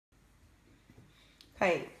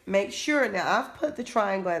Okay, make sure, now I've put the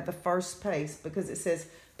triangle at the first place because it says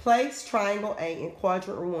place triangle A in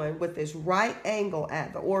quadrant 1 with its right angle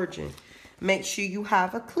at the origin. Make sure you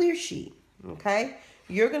have a clear sheet, okay?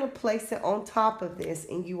 You're going to place it on top of this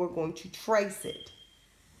and you are going to trace it.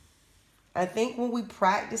 I think when we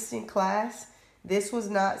practiced in class, this was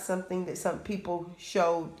not something that some people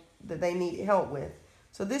showed that they needed help with.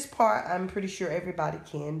 So this part, I'm pretty sure everybody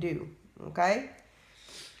can do, okay?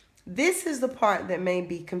 This is the part that may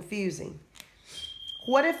be confusing.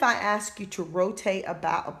 What if I ask you to rotate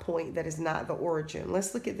about a point that is not the origin?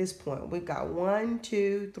 Let's look at this point. We've got 1,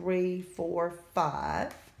 2, 3, 4,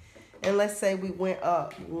 5. And let's say we went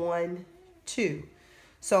up 1, 2.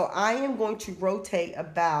 So I am going to rotate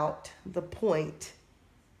about the point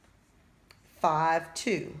 5,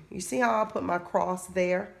 2. You see how I put my cross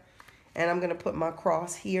there? And I'm going to put my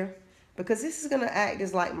cross here because this is going to act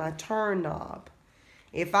as like my turn knob.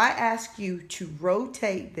 If I ask you to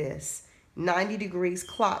rotate this 90 degrees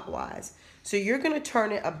clockwise, so you're going to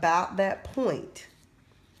turn it about that point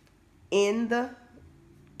in the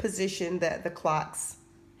position that the clock's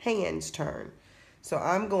hands turn. So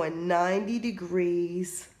I'm going 90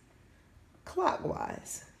 degrees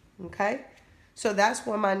clockwise, okay? So that's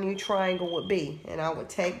where my new triangle would be. And I would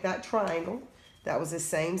take that triangle that was the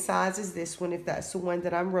same size as this one if that's the one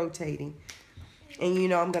that I'm rotating. And you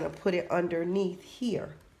know I'm going to put it underneath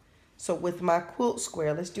here. So with my quilt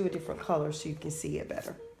square, let's do a different color so you can see it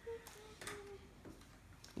better.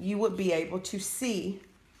 You would be able to see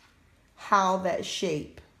how that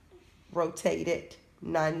shape rotated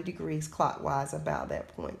 90 degrees clockwise about that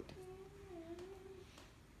point.